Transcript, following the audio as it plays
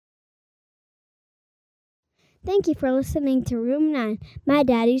Thank you for listening to Room 9, my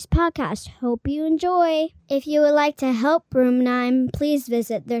daddy's podcast. Hope you enjoy. If you would like to help Room 9, please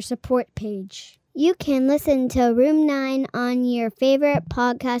visit their support page. You can listen to Room 9 on your favorite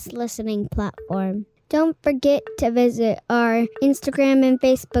podcast listening platform. Don't forget to visit our Instagram and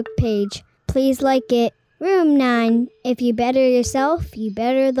Facebook page. Please like it. Room 9. If you better yourself, you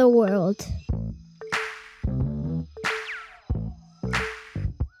better the world.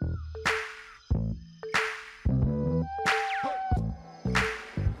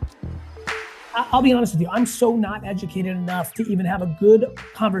 I'll be honest with you. I'm so not educated enough to even have a good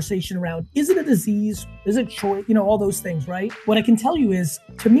conversation around, is it a disease? Is it choice? All those things, right? What I can tell you is,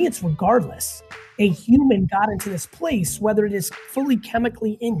 to me, it's regardless. A human got into this place, whether it is fully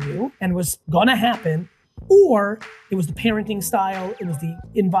chemically in you and was gonna happen, or it was the parenting style, it was the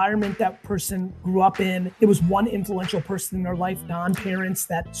environment that person grew up in, it was one influential person in their life, non-parents,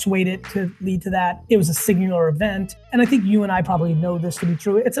 that swayed it to lead to that. It was a singular event. And I think you and I probably know this to be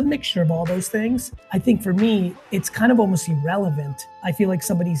true. It's a mixture of all those things. I think for me, it's kind of almost irrelevant. I feel like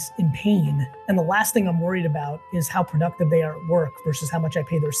somebody's in pain, and the last thing I'm worried about is how productive they are at work versus how much I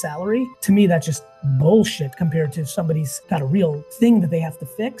pay their salary. To me, that's just bullshit compared to somebody's got a real thing that they have to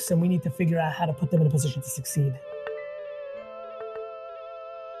fix, and we need to figure out how to put them in a position to succeed.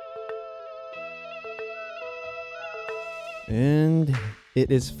 And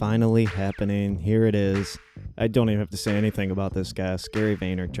it is finally happening. Here it is. I don't even have to say anything about this guest, Gary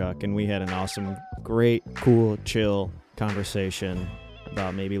Vaynerchuk, and we had an awesome, great, cool, chill conversation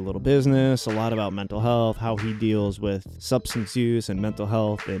about maybe a little business, a lot about mental health, how he deals with substance use and mental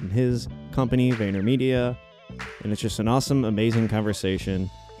health in his company, VaynerMedia. And it's just an awesome, amazing conversation.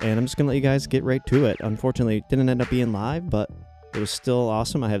 And I'm just going to let you guys get right to it. Unfortunately, it didn't end up being live, but it was still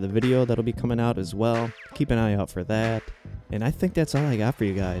awesome. I have the video that'll be coming out as well. Keep an eye out for that. And I think that's all I got for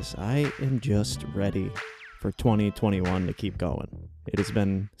you guys. I am just ready for 2021 to keep going. It has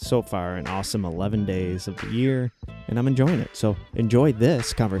been so far an awesome 11 days of the year, and I'm enjoying it. So enjoy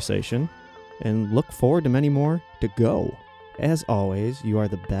this conversation and look forward to many more to go. As always, you are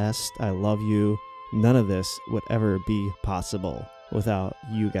the best. I love you. None of this would ever be possible without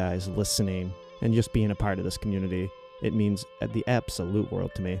you guys listening and just being a part of this community. It means the absolute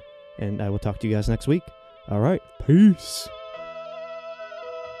world to me. And I will talk to you guys next week. All right. Peace.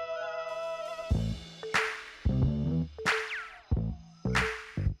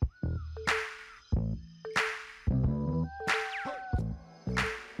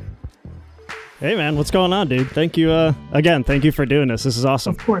 Hey, man, what's going on, dude? Thank you. Again, thank you for doing this. This is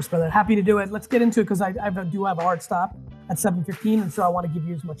awesome. Of course, brother. Happy to do it. Let's get into it because I do have a hard stop at 7:15, and so I want to give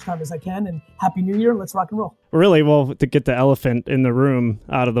you as much time as I can. And Happy New Year. Let's rock and roll. Really, well, to get the elephant in the room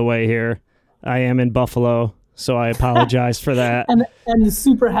out of the way here, I am in Buffalo, so I apologize for that. And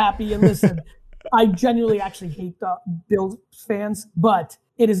super happy. And listen, I genuinely actually hate the Bills fans, but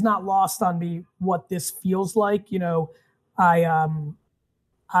it is not lost on me what this feels like.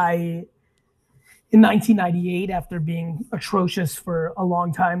 In 1998, after being atrocious for a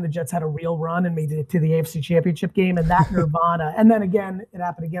long time, the Jets had a real run and made it to the AFC Championship game, and that nirvana. And then again, it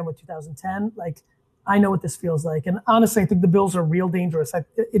happened again with 2010. Like, I know what this feels like. And honestly, I think the Bills are real dangerous.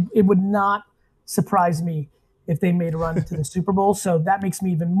 It would not surprise me if they made a run to the Super Bowl. So that makes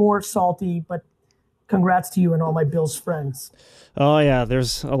me even more salty, but congrats to you and all my Bills friends. Oh, yeah,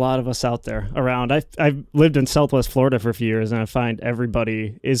 there's a lot of us out there around. I've lived in Southwest Florida for a few years, and I find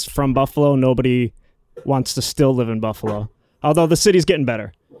everybody is from Buffalo. Nobody wants to still live in Buffalo, although the city's getting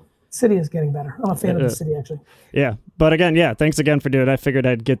better. City is getting better. I'm a fan of the city, actually. Yeah, but again, yeah, thanks again for doing it. I figured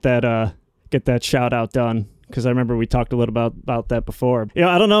I'd get that shout out done because I remember we talked a little about that before.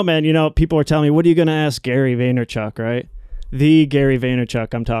 I don't know, man. People are telling me, what are you going to ask Gary Vaynerchuk, right? The Gary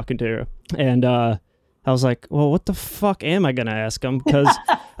Vaynerchuk I'm talking to. And I was like, well, what the fuck am I going to ask him? Because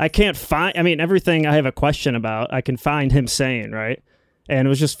I can't find, everything I have a question about, I can find him saying, right? And it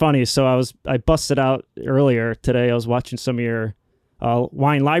was just funny. So I busted out earlier today. I was watching some of your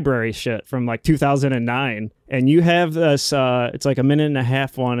wine library shit from like 2009. And you have this, it's like a minute and a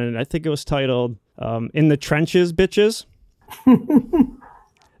half one. And I think it was titled In the Trenches, Bitches. I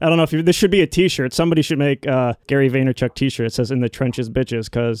don't know if this should be a t-shirt. Somebody should make Gary Vaynerchuk t-shirt. It says In the Trenches, Bitches.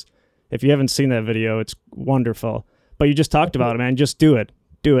 Because if you haven't seen that video, it's wonderful. But you just talked about it, man. Just do it.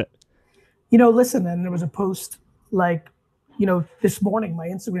 Do it. Listen, and there was a post this morning, my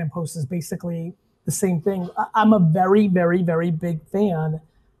Instagram post is basically the same thing. I'm a very, very, very big fan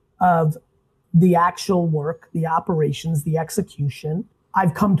of the actual work, the operations, the execution.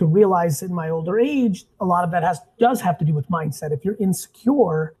 I've come to realize in my older age, a lot of that does have to do with mindset. If you're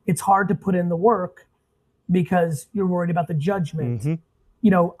insecure, it's hard to put in the work because you're worried about the judgment.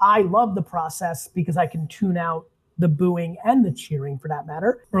 I love the process because I can tune out the booing and the cheering for that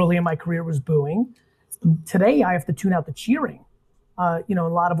matter. Early in my career was booing. Today, I have to tune out the cheering. In a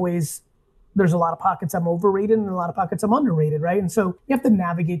lot of ways, there's a lot of pockets I'm overrated and a lot of pockets I'm underrated, right? And so you have to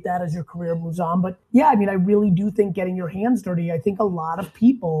navigate that as your career moves on. But yeah, I really do think getting your hands dirty, I think a lot of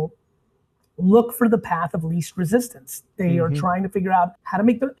people look for the path of least resistance. They are trying to figure out how to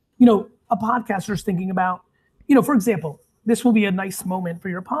make a podcaster's thinking about, for example, this will be a nice moment for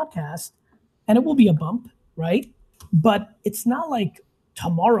your podcast and it will be a bump, right? But it's not like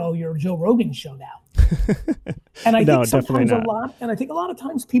tomorrow your Joe Rogan show now. And I think sometimes I think a lot of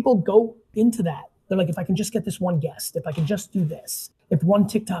times people go into that. They're like, if I can just get this one guest, if I can just do this, if one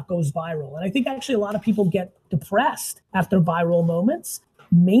TikTok goes viral. And I think actually a lot of people get depressed after viral moments,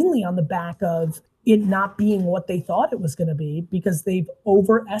 mainly on the back of it not being what they thought it was going to be because they've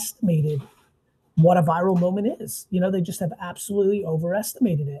overestimated what a viral moment is. They just have absolutely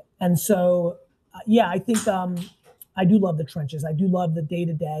overestimated it. And so, I think I do love the trenches. I do love the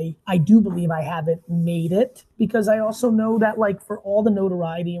day-to-day. I do believe I haven't made it because I also know that for all the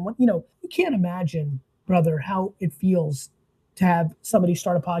notoriety and you can't imagine, brother, how it feels to have somebody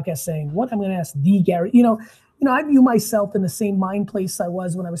start a podcast saying, what I'm going to ask the Gary, I view myself in the same mind place I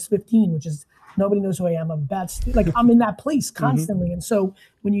was when I was 15, which is nobody knows who I am. I'm in that place constantly. And so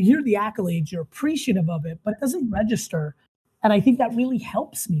when you hear the accolades, you're appreciative of it, but it doesn't register. And I think that really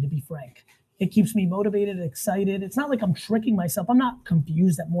helps me, to be frank. It keeps me motivated, excited. It's not like I'm tricking myself. I'm not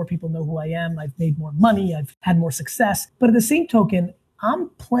confused that more people know who I am. I've made more money. I've had more success. But at the same token, I'm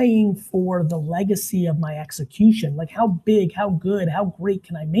playing for the legacy of my execution. Like how big, how good, how great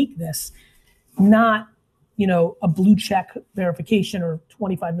can I make this? Not, a blue check verification or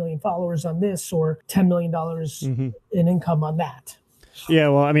 25 million followers on this or $10 million in income on that. Yeah,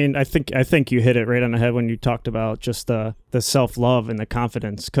 well, I think you hit it right on the head when you talked about just the self-love and the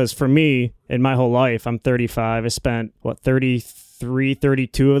confidence. Because for me, in my whole life, I'm 35. I spent, 33,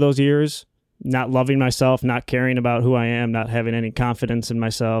 32 of those years not loving myself, not caring about who I am, not having any confidence in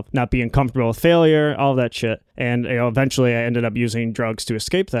myself, not being comfortable with failure, all that shit. And eventually I ended up using drugs to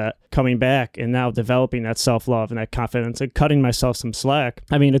escape that, coming back and now developing that self-love and that confidence and cutting myself some slack.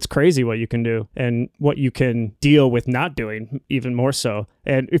 It's crazy what you can do and what you can deal with not doing, even more so.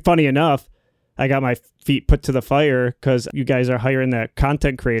 And funny enough, I got my feet put to the fire because you guys are hiring that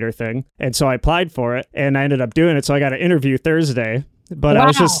content creator thing. And so I applied for it and I ended up doing it. So I got an interview Thursday. But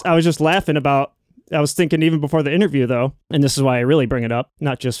wow. I was just laughing about, I was thinking even before the interview though, and this is why I really bring it up,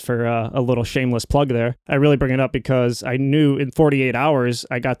 not just for a little shameless plug there. I really bring it up because I knew in 48 hours,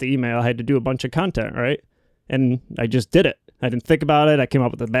 I got the email, I had to do a bunch of content, right? And I just did it. I didn't think about it. I came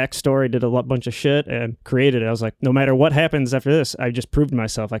up with a backstory, did a bunch of shit and created it. I was like, no matter what happens after this, I just proved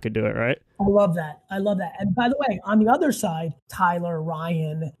myself I could do it, right? I love that. And by the way, on the other side, Tyler,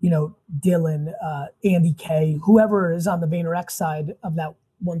 Ryan, Dylan, Andy K, whoever is on the VaynerX side of that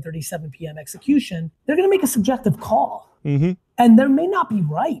 1:37 p.m. execution, they're going to make a subjective call. And they may not be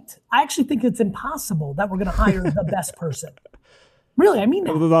right. I actually think it's impossible that we're going to hire the best person. Really, I mean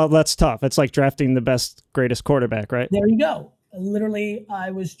that. Well, that's tough. It's like drafting the best, greatest quarterback, right? There you go. Literally,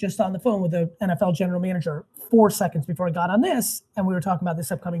 I was just on the phone with the NFL general manager 4 seconds before I got on this, and we were talking about this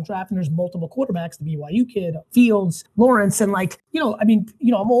upcoming draft, and there's multiple quarterbacks, the BYU kid, Fields, Lawrence, and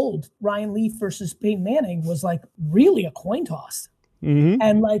I'm old. Ryan Leaf versus Peyton Manning was really a coin toss.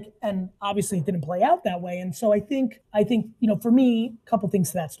 And obviously it didn't play out that way. And so I think, for me, a couple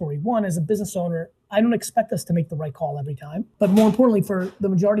things to that story. One, as a business owner, I don't expect us to make the right call every time. But more importantly, for the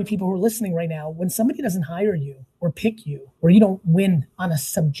majority of people who are listening right now, when somebody doesn't hire you or pick you, or you don't win on a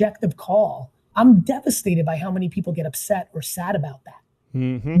subjective call, I'm devastated by how many people get upset or sad about that.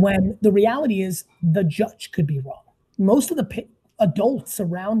 When the reality is the judge could be wrong. Most of the adults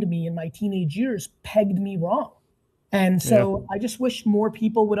around me in my teenage years pegged me wrong. And so I just wish more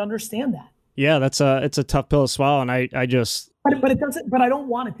people would understand that. Yeah, it's a tough pill to swallow. And I just... But it doesn't, but I don't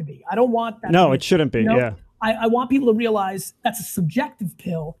want it to be. I don't want that. No, it shouldn't be. Yeah. I want people to realize that's a subjective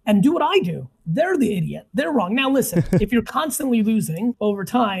pill and do what I do. They're the idiot. They're wrong. Now, listen, if you're constantly losing over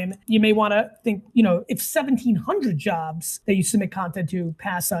time, you may want to think, if 1,700 jobs that you submit content to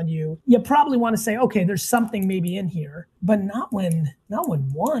pass on you, you probably want to say, okay, there's something maybe in here, but not when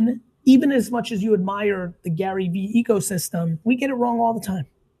one. Even as much as you admire the Gary Vee ecosystem, we get it wrong all the time.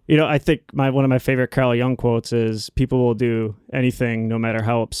 I think one of my favorite Carl Jung quotes is, people will do anything, no matter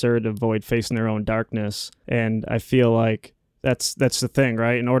how absurd, to avoid facing their own darkness. And I feel like that's the thing,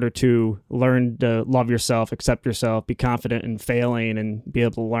 right? In order to learn to love yourself, accept yourself, be confident in failing, and be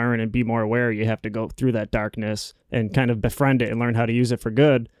able to learn and be more aware, you have to go through that darkness and kind of befriend it and learn how to use it for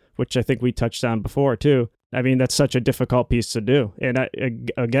good, which I think we touched on before too. I mean, that's such a difficult piece to do. And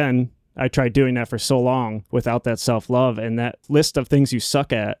I tried doing that for so long without that self-love, and that list of things you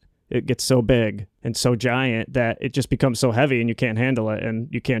suck at, it gets so big and so giant that it just becomes so heavy and you can't handle it, and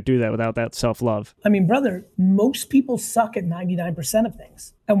you can't do that without that self-love. I mean, brother, most people suck at 99% of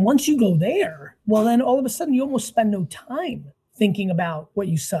things. And once you go there, well, then all of a sudden you almost spend no time thinking about what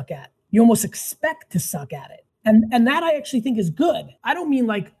you suck at. You almost expect to suck at it. And that I actually think is good. I don't mean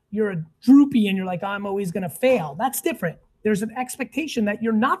like you're a droopy and you're like, I'm always going to fail. That's different. There's an expectation that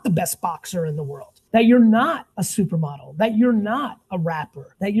you're not the best boxer in the world, that you're not a supermodel, that you're not a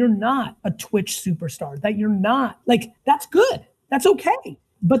rapper, that you're not a Twitch superstar, that you're not like, that's good. That's okay.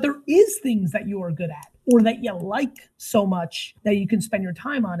 But there is things that you are good at or that you like so much that you can spend your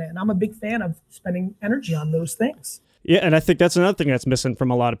time on it. And I'm a big fan of spending energy on those things. Yeah, and I think that's another thing that's missing from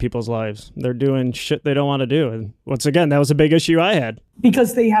a lot of people's lives. They're doing shit they don't want to do. And once again, that was a big issue I had.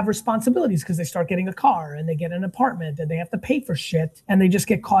 Because they have responsibilities, because they start getting a car and they get an apartment and they have to pay for shit. And they just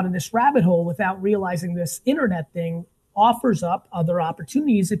get caught in this rabbit hole without realizing this internet thing offers up other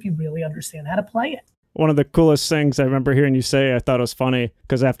opportunities if you really understand how to play it. One of the coolest things I remember hearing you say, I thought it was funny,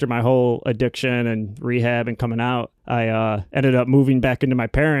 because after my whole addiction and rehab and coming out, I ended up moving back into my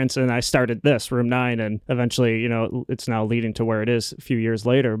parents, and I started this, Room 9, and eventually, it's now leading to where it is a few years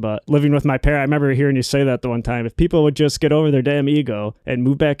later. But living with my parents, I remember hearing you say that the one time, if people would just get over their damn ego and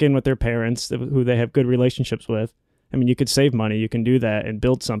move back in with their parents, who they have good relationships with, I mean, you could save money, you can do that and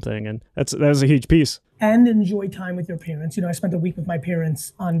build something, and that was a huge piece. And enjoy time with your parents. I spent a week with my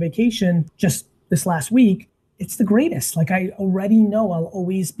parents on vacation just this last week. It's the greatest. Like, I already know I'll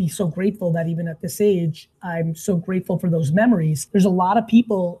always be so grateful that even at this age, I'm so grateful for those memories. There's a lot of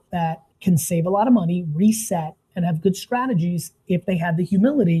people that can save a lot of money, reset, and have good strategies if they had the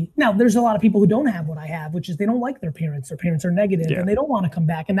humility. Now, there's a lot of people who don't have what I have, which is they don't like their parents. Their parents are negative and they don't want to come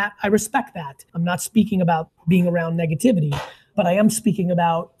back. And that, I respect that. I'm not speaking about being around negativity, but I am speaking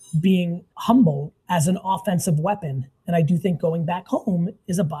about being humble as an offensive weapon. And I do think going back home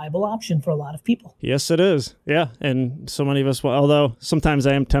is a viable option for a lot of people. Yes, it is. Yeah. And so many of us, although sometimes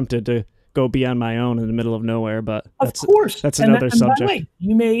I am tempted to go be on my own in the middle of nowhere, but of course, that's another subject. By the way,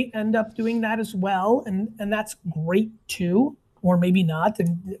 you may end up doing that as well. And that's great too, or maybe not.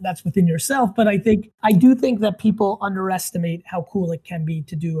 And that's within yourself. But I do think that people underestimate how cool it can be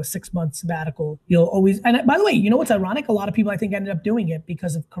to do a 6-month sabbatical. You'll always, and by the way, what's ironic? A lot of people I think ended up doing it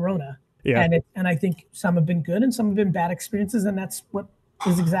because of Corona. Yeah. And I think some have been good and some have been bad experiences. And that's what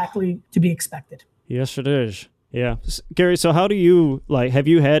is exactly to be expected. Yes, it is. Yeah. Gary, so how do you, have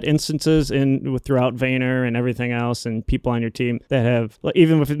you had instances throughout Vayner and everything else and people on your team that have,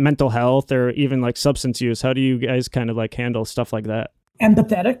 even with mental health or even substance use, how do you guys kind of handle stuff like that?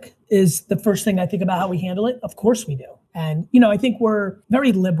 Empathetic is the first thing I think about how we handle it. Of course we do. And, I think we're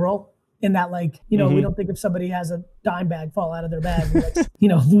very liberal in that, we don't think if somebody has a dime bag fall out of their bag,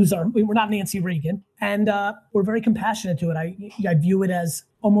 we're not Nancy Reagan. And we're very compassionate to it. I view it as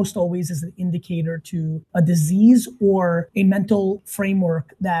almost always as an indicator to a disease or a mental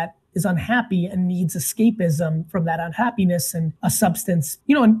framework that is unhappy and needs escapism from that unhappiness and a substance.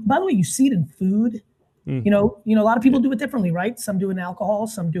 And by the way, you see it in food. A lot of people do it differently, right? Some do it in alcohol,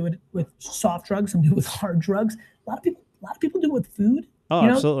 some do it with soft drugs, some do it with hard drugs. A lot of people do it with food. Oh,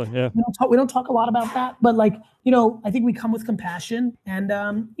 absolutely. Yeah. We don't talk a lot about that, but I think we come with compassion and,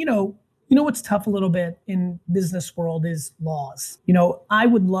 what's tough a little bit in business world is laws. I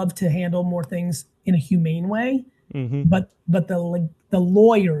would love to handle more things in a humane way, but the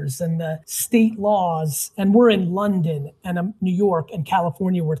lawyers and the state laws, and we're in London and New York and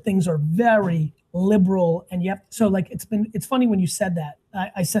California where things are very liberal. And it's funny when you said that,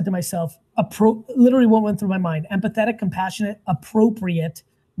 I said to myself, literally what went through my mind: empathetic, compassionate, appropriate,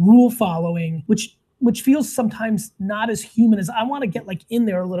 rule following, which feels sometimes not as human as I want to get in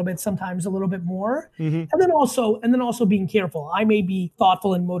there a little bit, sometimes a little bit more. And then also being careful. I may be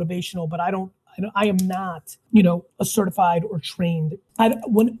thoughtful and motivational, but I am not, a certified or trained. I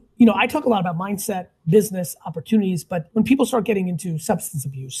talk a lot about mindset, business opportunities, but when people start getting into substance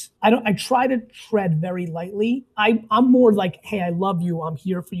abuse, I try to tread very lightly. I'm more like, hey, I love you. I'm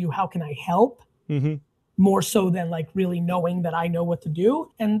here for you. How can I help? More so than really knowing that I know what to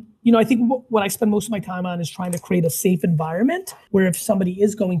do. And, I think what I spend most of my time on is trying to create a safe environment where if somebody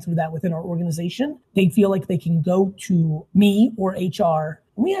is going through that within our organization, they feel like they can go to me or HR.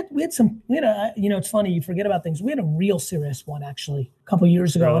 It's funny, you forget about things. We had a real serious one actually a couple of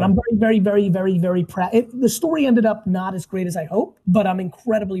years ago. And I'm very, very, very, very proud. The story ended up not as great as I hoped, but I'm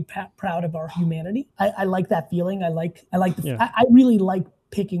incredibly proud of our humanity. I like that feeling. I really like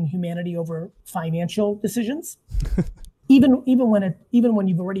picking humanity over financial decisions. even when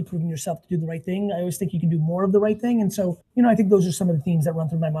you've already proven yourself to do the right thing, I always think you can do more of the right thing. And so, I think those are some of the themes that run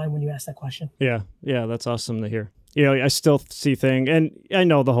through my mind when you ask that question. Yeah, that's awesome to hear. I still see things, and I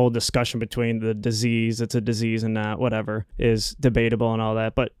know the whole discussion between the disease, it's a disease and not, whatever, is debatable and all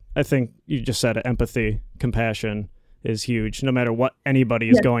that. But I think you just said empathy, compassion is huge, no matter what anybody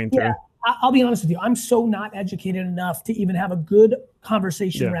is going through. Yeah. I'll be honest with you. I'm so not educated enough to even have a good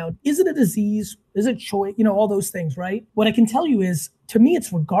conversation around, is it a disease? Is it choice? All those things, right? What I can tell you is, to me,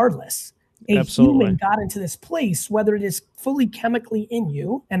 it's regardless. Human got into this place, whether it is fully chemically in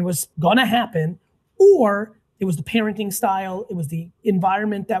you and was going to happen, or it was the parenting style. It was the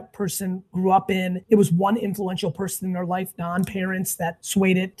environment that person grew up in. It was one influential person in their life, non-parents, that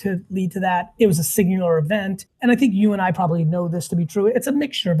swayed it to lead to that. It was a singular event. And I think you and I probably know this to be true. It's a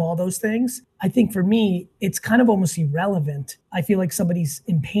mixture of all those things. I think for me, it's kind of almost irrelevant. I feel like somebody's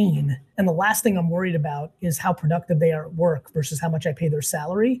in pain. And the last thing I'm worried about is how productive they are at work versus how much I pay their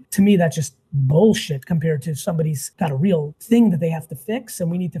salary. To me, that's just bullshit compared to somebody's got a real thing that they have to fix. And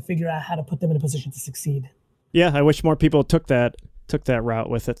we need to figure out how to put them in a position to succeed. Yeah, I wish more people took that route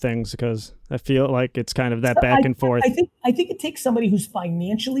with the things, because I feel like it's kind of that back and forth. I think it takes somebody who's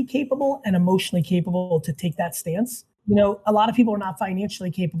financially capable and emotionally capable to take that stance. A lot of people are not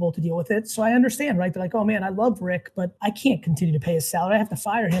financially capable to deal with it. So I understand, right? They're like, oh man, I love Rick, but I can't continue to pay his salary. I have to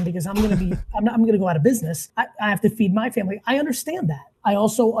fire him because I'm going to go out of business. I have to feed my family. I understand that. I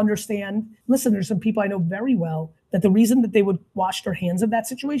also understand, listen, there's some people I know very well that the reason that they would wash their hands of that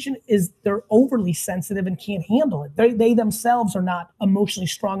situation is they're overly sensitive and can't handle it. They themselves are not emotionally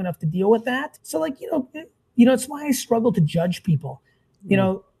strong enough to deal with that. So it's why I struggle to judge people. You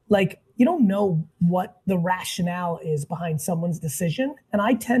don't know what the rationale is behind someone's decision. And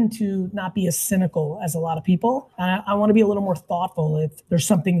I tend to not be as cynical as a lot of people. I want to be a little more thoughtful if there's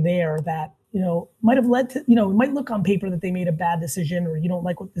something there that, might have led to, it might look on paper that they made a bad decision or you don't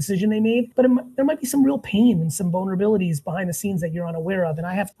like what decision they made, but there might be some real pain and some vulnerabilities behind the scenes that you're unaware of. And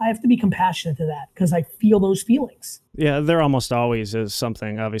I have to be compassionate to that because I feel those feelings. Yeah, there almost always is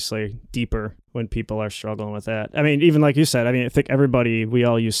something obviously deeper when people are struggling with that. I mean, even like you said, I think we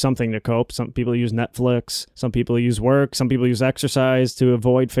all use something to cope. Some people use Netflix, some people use work, some people use exercise to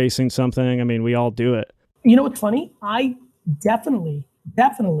avoid facing something. I mean, we all do it. You know what's funny? I definitely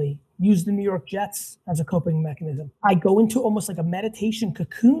use the New York Jets as a coping mechanism. I go into almost like a meditation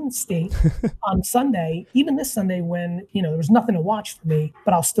cocoon state on Sunday, even this Sunday when, there was nothing to watch for me,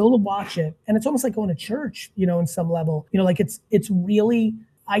 but I'll still watch it. And it's almost like going to church, in some level, it's really,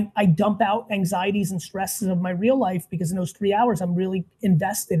 I dump out anxieties and stresses of my real life because in those 3 hours, I'm really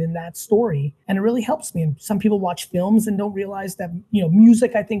invested in that story. And it really helps me. And some people watch films and don't realize that,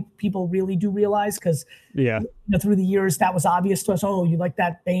 music, I think people really do realize because through the years, that was obvious to us. Oh, you like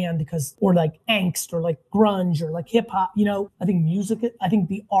that band or like angst or like grunge or like hip hop. I think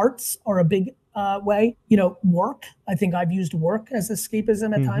the arts are a big way. Work. I think I've used work as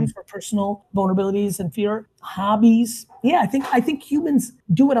escapism at times for personal vulnerabilities and fear. Hobbies. Yeah, I think humans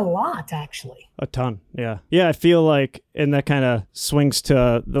do it a lot, actually. A ton. Yeah. Yeah, I feel like, and that kind of swings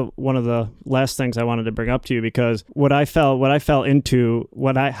to one of the last things I wanted to bring up to you, because how I fell into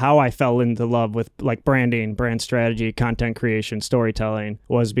love with like branding, brand strategy, content creation, storytelling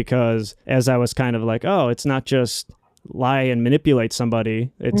was because as I was kind of like, oh, it's not just lie and manipulate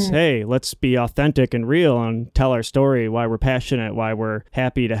somebody. It's, hey, let's be authentic and real and tell our story, why we're passionate, why we're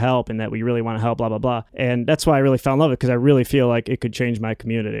happy to help, and that we really want to help, blah, blah, blah. And that's why I really fell in love with it, because I really feel like it could change my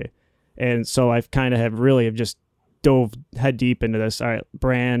community. And so I've kind of have just dove head deep into this. All right,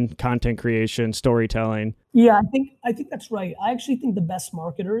 brand, content creation, storytelling. Yeah, I think that's right. I actually think the best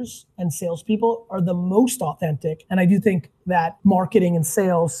marketers and salespeople are the most authentic. And I do think that marketing and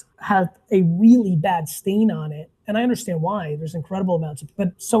sales have a really bad stain on it. And I understand why. There's incredible amounts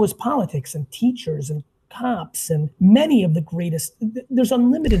but so is politics and teachers and cops and many of the greatest. There's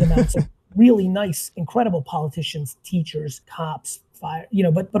unlimited amounts of really nice, incredible politicians, teachers, cops, fire,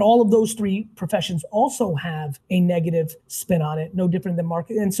 but all of those three professions also have a negative spin on it, no different than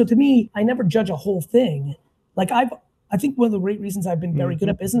marketing. And so to me, I never judge a whole thing. Like I think one of the great reasons I've been very good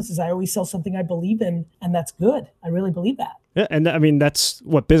at business is I always sell something I believe in, and that's good. I really believe that. Yeah, and I mean, that's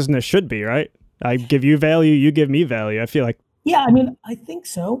what business should be, right? I give you value, you give me value. I feel like. Yeah, I think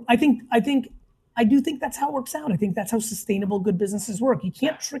so. I do think that's how it works out. I think that's how sustainable good businesses work. You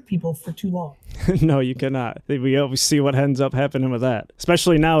can't trick people for too long. No, you cannot. We always see what ends up happening with that,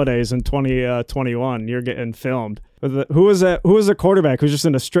 especially nowadays in 2021. You're getting filmed. Who was a quarterback who's just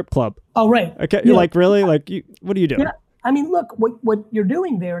in a strip club? Oh, right. Okay, yeah. Like really? Like what are you doing? Yeah. Look, what you're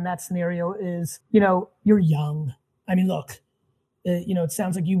doing there in that scenario is, you're young. Look, It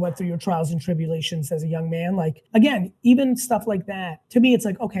sounds like you went through your trials and tribulations as a young man. Like, again, even stuff like that, to me, it's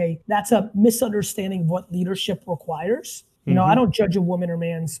like, okay, that's a misunderstanding of what leadership requires. I don't judge a woman or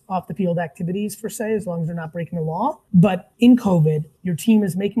man's off the field activities per se, as long as they're not breaking the law. But in COVID, your team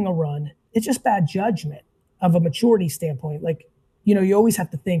is making a run. It's just bad judgment of a maturity standpoint. Like, you always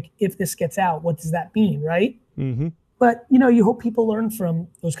have to think, if this gets out, what does that mean, right? Mm-hmm. But, you hope people learn from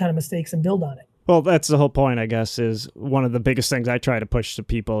those kind of mistakes and build on it. Well, that's the whole point, I guess, is one of the biggest things I try to push to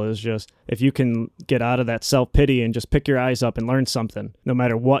people is just, if you can get out of that self-pity and just pick your eyes up and learn something, no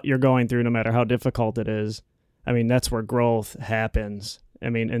matter what you're going through, no matter how difficult it is, I mean, that's where growth happens.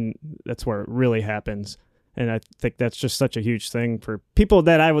 I mean, and that's where it really happens. And I think that's just such a huge thing for people,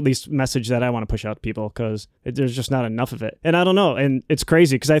 that I would at least message that I want to push out to people, because there's just not enough of it. And I don't know. And it's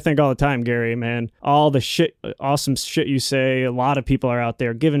crazy because I think all the time, Gary, man, all the awesome shit you say, a lot of people are out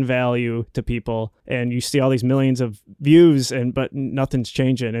there giving value to people, and you see all these millions of views, but nothing's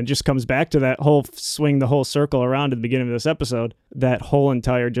changing. And it just comes back to that whole swing the whole circle around at the beginning of this episode, that whole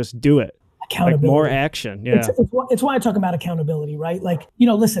entire just do it. Accountability. Like more action. Yeah. It's why I talk about accountability, right? Like,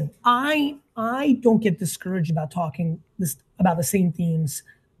 listen, I don't get discouraged about talking about the same themes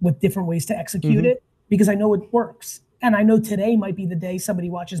with different ways to execute it, because I know it works. And I know today might be the day somebody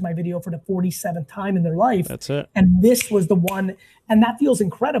watches my video for the 47th time in their life. That's it. And this was the one. And that feels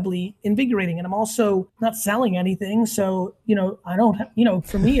incredibly invigorating. And I'm also not selling anything. So, I don't,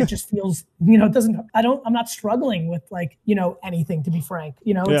 for me, it just feels, I'm not struggling with anything, to be frank.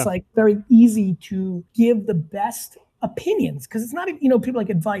 It's like very easy to give the best opinions, because it's not, people like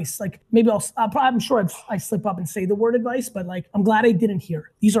advice. Like, maybe I'm sure I slip up and say the word advice, but I'm glad I didn't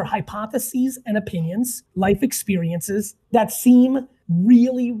hear. These are hypotheses and opinions, life experiences that seem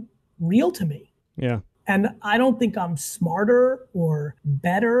really real to me. Yeah. And I don't think I'm smarter or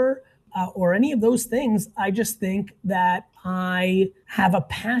better or any of those things. I just think that I have a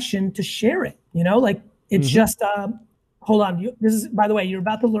passion to share it. It's just, hold on. This is, by the way, you're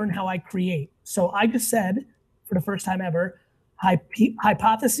about to learn how I create. So I just said, for the first time ever,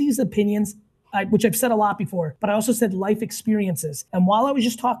 hypotheses, opinions, which I've said a lot before, but I also said life experiences. And while I was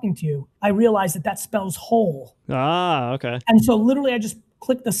just talking to you, I realized that spells whole. Ah, okay. And so literally I just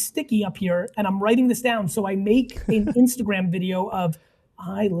clicked the sticky up here and I'm writing this down. So I make an Instagram video of,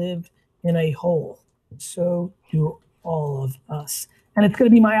 I live in a hole. So do all of us. And it's going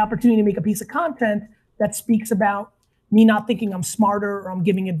to be my opportunity to make a piece of content that speaks about me not thinking I'm smarter or I'm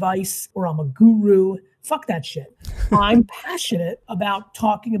giving advice or I'm a guru. Fuck that shit. I'm passionate about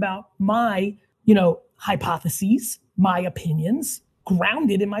talking about my, hypotheses, my opinions,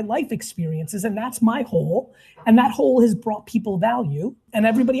 grounded in my life experiences. And that's my hole. And that hole has brought people value. And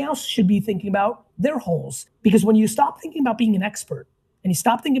everybody else should be thinking about their holes. Because when you stop thinking about being an expert, and you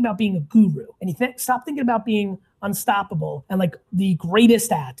stop thinking about being a guru, and you stop thinking about being unstoppable and the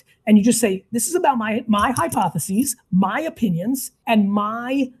greatest at, and you just say, this is about my hypotheses, my opinions, and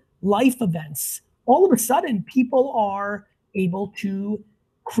my life events. All of a sudden, people are able to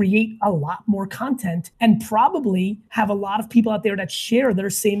create a lot more content and probably have a lot of people out there that share their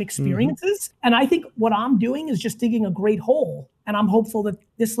same experiences. And I think what I'm doing is just digging a great hole. And I'm hopeful that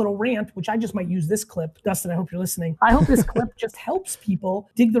this little rant, which I just might use this clip, Dustin, I hope you're listening. I hope this clip just helps people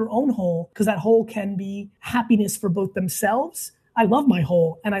dig their own hole, because that hole can be happiness for both themselves. I love my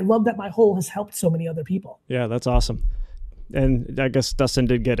hole, and I love that my hole has helped so many other people. Yeah, that's awesome. And I guess Dustin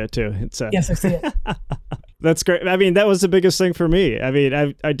did get it too. Yes, I see it. That's great. I mean, that was the biggest thing for me. I mean,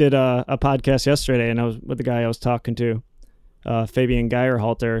 I did a podcast yesterday, and I was with the guy I was talking to, Fabian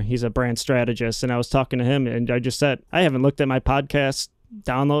Geierhalter. He's a brand strategist, and I was talking to him, and I just said, I haven't looked at my podcast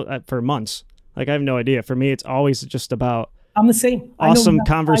download for months. I have no idea. For me, it's always just about I'm the same. Awesome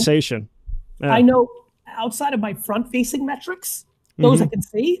conversation. I know outside of my front-facing metrics, those I can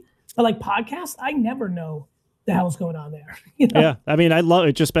see, but podcasts, I never know the hell's going on there. Yeah. I mean, I love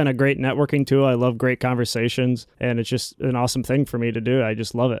it's just been a great networking tool. I love great conversations, and it's just an awesome thing for me to do. I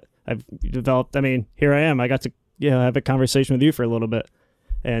just love it. I've developed, here I am. I got to have a conversation with you for a little bit,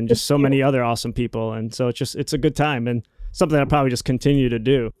 and just so many other awesome people. And so it's a good time, and something I'll probably just continue to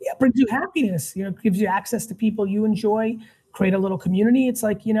do. Yeah, it brings you happiness, gives you access to people you enjoy, create a little community. It's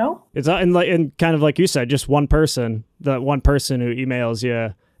it's and kind of like you said, just one person, that one person who emails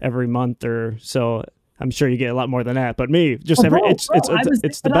you every month or so. I'm sure you get a lot more than that, but me, just it's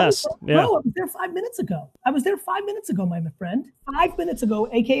the best. I was there 5 minutes ago. My friend. 5 minutes ago,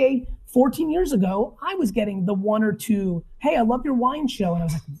 AKA 14 years ago, I was getting the one or two, hey, I love your wine show. And I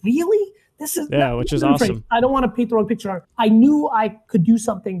was like, really? This is which is awesome. I don't want to paint the wrong picture. I knew I could do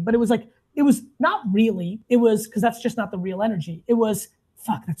something, but it was not really. It was, because that's just not the real energy. It was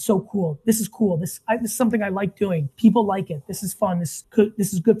fuck, that's so cool. This is cool. This is something I like doing. People like it. This is fun. This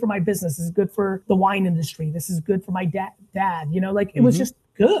is good for my business. This is good for the wine industry. This is good for my dad. You know, like it was just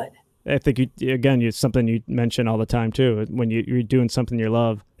good. I think it's something you mention all the time too. When you're doing something you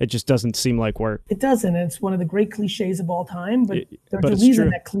love, it just doesn't seem like work. It doesn't. And it's one of the great cliches of all time, but there's a reason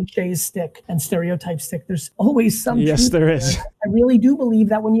that cliches stick and stereotypes stick. There's always some Yes, truth there is. I really do believe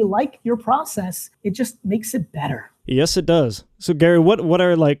that when you like your process, it just makes it better. Yes, it does. So Gary, what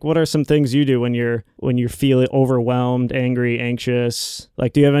are some things you do when you're feeling overwhelmed, angry, anxious?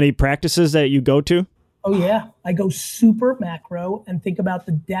 Like, do you have any practices that you go to? Oh yeah, I go super macro and think about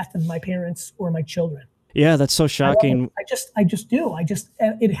the death of my parents or my children. Yeah, that's so shocking. I just do.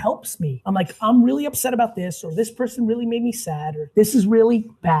 It helps me. I'm like, I'm really upset about this, or this person really made me sad, or this is really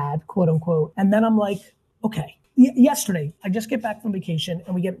bad, quote unquote. And then I'm like, okay. Yesterday, I just get back from vacation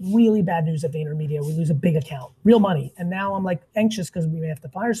and we get really bad news at VaynerMedia. We lose a big account, real money. And now I'm like anxious because we may have to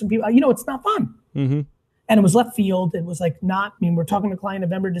fire some people. You know, it's not fun. Mm-hmm. And it was left field. It was like we're talking to a client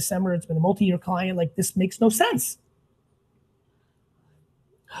November, December. It's been a multi-year client. Like, this makes no sense.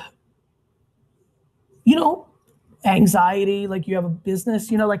 You know, anxiety, like you have a business,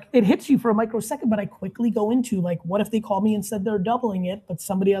 you know, like it hits you for a microsecond, but I quickly go into like, what if they call me and said they're doubling it, but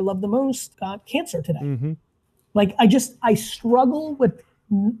somebody I love the most got cancer today? Mm-hmm. Like, I struggle with,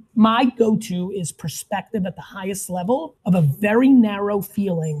 my go-to is perspective at the highest level of a very narrow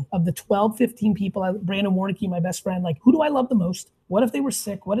feeling of the 12, 15 people, Brandon Warnke, my best friend, like, who do I love the most? What if they were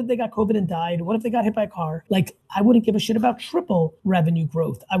sick? What if they got COVID and died? What if they got hit by a car? Like, I wouldn't give a shit about triple revenue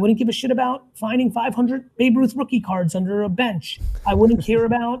growth. I wouldn't give a shit about finding 500 Babe Ruth rookie cards under a bench. I wouldn't care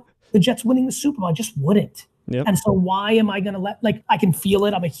about the Jets winning the Super Bowl. I just wouldn't. Yep. And so why am I going to I can feel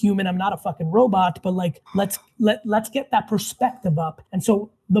it. I'm a human. I'm not a fucking robot, but like, let's get that perspective up. And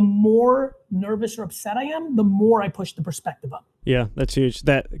so the more nervous or upset I am, the more I push the perspective up. Yeah, that's huge.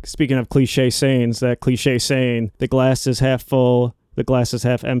 That, speaking of cliche sayings, that cliche saying, the glass is half full, the glass is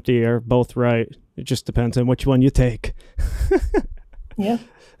half empty, are both right. It just depends on which one you take. Yeah.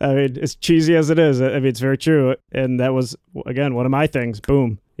 I mean, as cheesy as it is, I mean, it's very true. And that was, again, one of my things.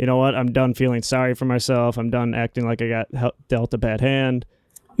 Boom. You know what? I'm done feeling sorry for myself. I'm done acting like I got dealt a bad hand.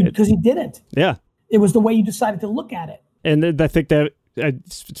 Because you didn't. Yeah. It was the way you decided to look at it. And I think that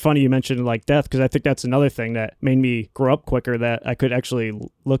it's funny you mentioned like death, because I think that's another thing that made me grow up quicker, that I could actually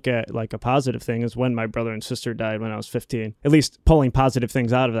look at like a positive thing, is when my brother and sister died when I was 15. At least pulling positive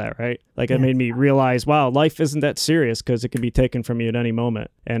things out of that, right? Like, it made me realize, wow, life isn't that serious, because it can be taken from you at any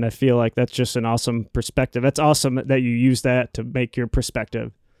moment. And I feel like that's just an awesome perspective. That's awesome that you use that to make your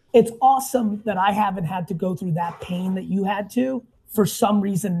perspective. It's awesome that I haven't had to go through that pain that you had to, for some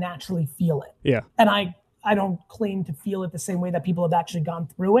reason, naturally feel it. Yeah. And I don't claim to feel it the same way that people have actually gone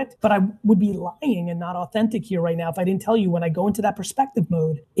through it, but I would be lying and not authentic here right now if I didn't tell you, when I go into that perspective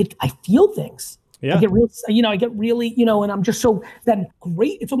mode, I feel things. Yeah. I get really, and I'm just so then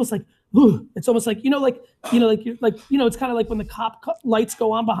great. It's almost like, it's almost like, it's kind of like when the cop lights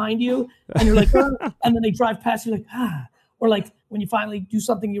go on behind you and you're like, and then they drive past you like, or like when you finally do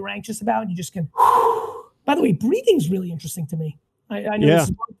something you were anxious about and you just can, by the way, breathing's really interesting to me. I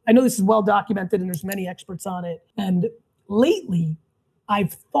know this is well documented and there's many experts on it. And lately,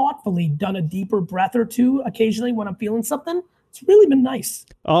 I've thoughtfully done a deeper breath or two occasionally when I'm feeling something. It's really been nice.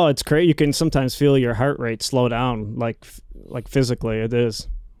 Oh, it's great. You can sometimes feel your heart rate slow down, like physically. It is.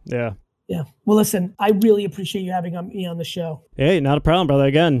 Yeah. Yeah. Well, listen, I really appreciate you having me on the show. Hey, not a problem, brother.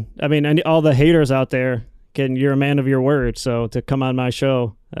 Again, I mean, all the haters out there, you're a man of your word. So to come on my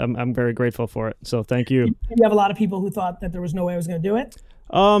show, I'm very grateful for it. So thank you. You have a lot of people who thought that there was no way I was going to do it?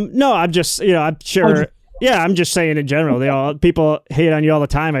 No, I'm just, I'm sure. Yeah, I'm just saying in general, people hate on you all the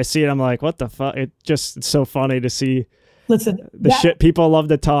time. I see it. I'm like, what the fuck? It's so funny to see. Listen, shit people love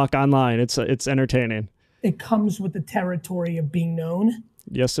to talk online. It's entertaining. It comes with the territory of being known.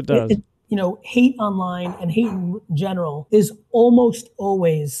 Yes, it does. Hate online and hate in general is almost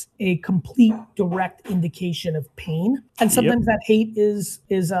always a complete direct indication of pain. And sometimes that hate is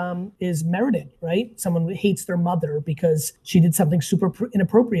merited, right? Someone hates their mother because she did something super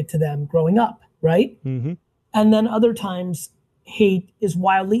inappropriate to them growing up, right? Mm-hmm. And then other times hate is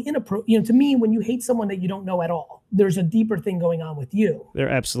wildly inappropriate. To me, when you hate someone that you don't know at all, there's a deeper thing going on with you. There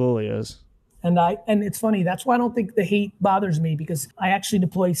absolutely is. And it's funny. That's why I don't think the hate bothers me, because I actually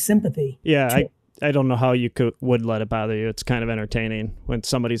deploy sympathy. Yeah, I don't know how you would let it bother you. It's kind of entertaining when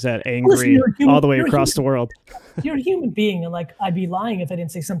somebody's that angry all the way across the world. You're a human being, and like I'd be lying if I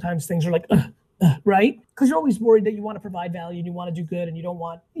didn't say sometimes things are like, right? Because you're always worried that you want to provide value and you want to do good and you don't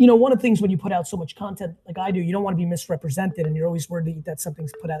want, one of the things when you put out so much content like I do, you don't want to be misrepresented and you're always worried that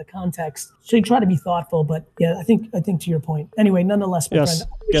something's put out of context. So you try to be thoughtful, but yeah, I think to your point. Anyway, nonetheless, my friend.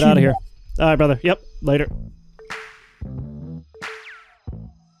 Get out of here. All right, brother. Yep. Later.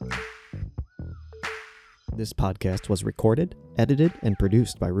 This podcast was recorded, edited, and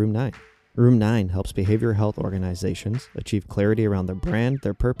produced by Room 9. Room 9 helps behavioral health organizations achieve clarity around their brand,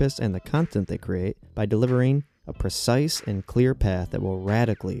 their purpose, and the content they create by delivering a precise and clear path that will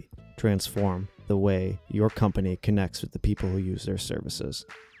radically transform the way your company connects with the people who use their services.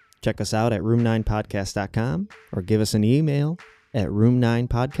 Check us out at room9podcast.com or give us an email at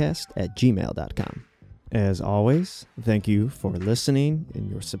room9podcast@gmail.com. As always, thank you for listening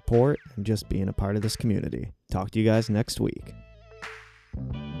and your support and just being a part of this community. Talk to you guys next week.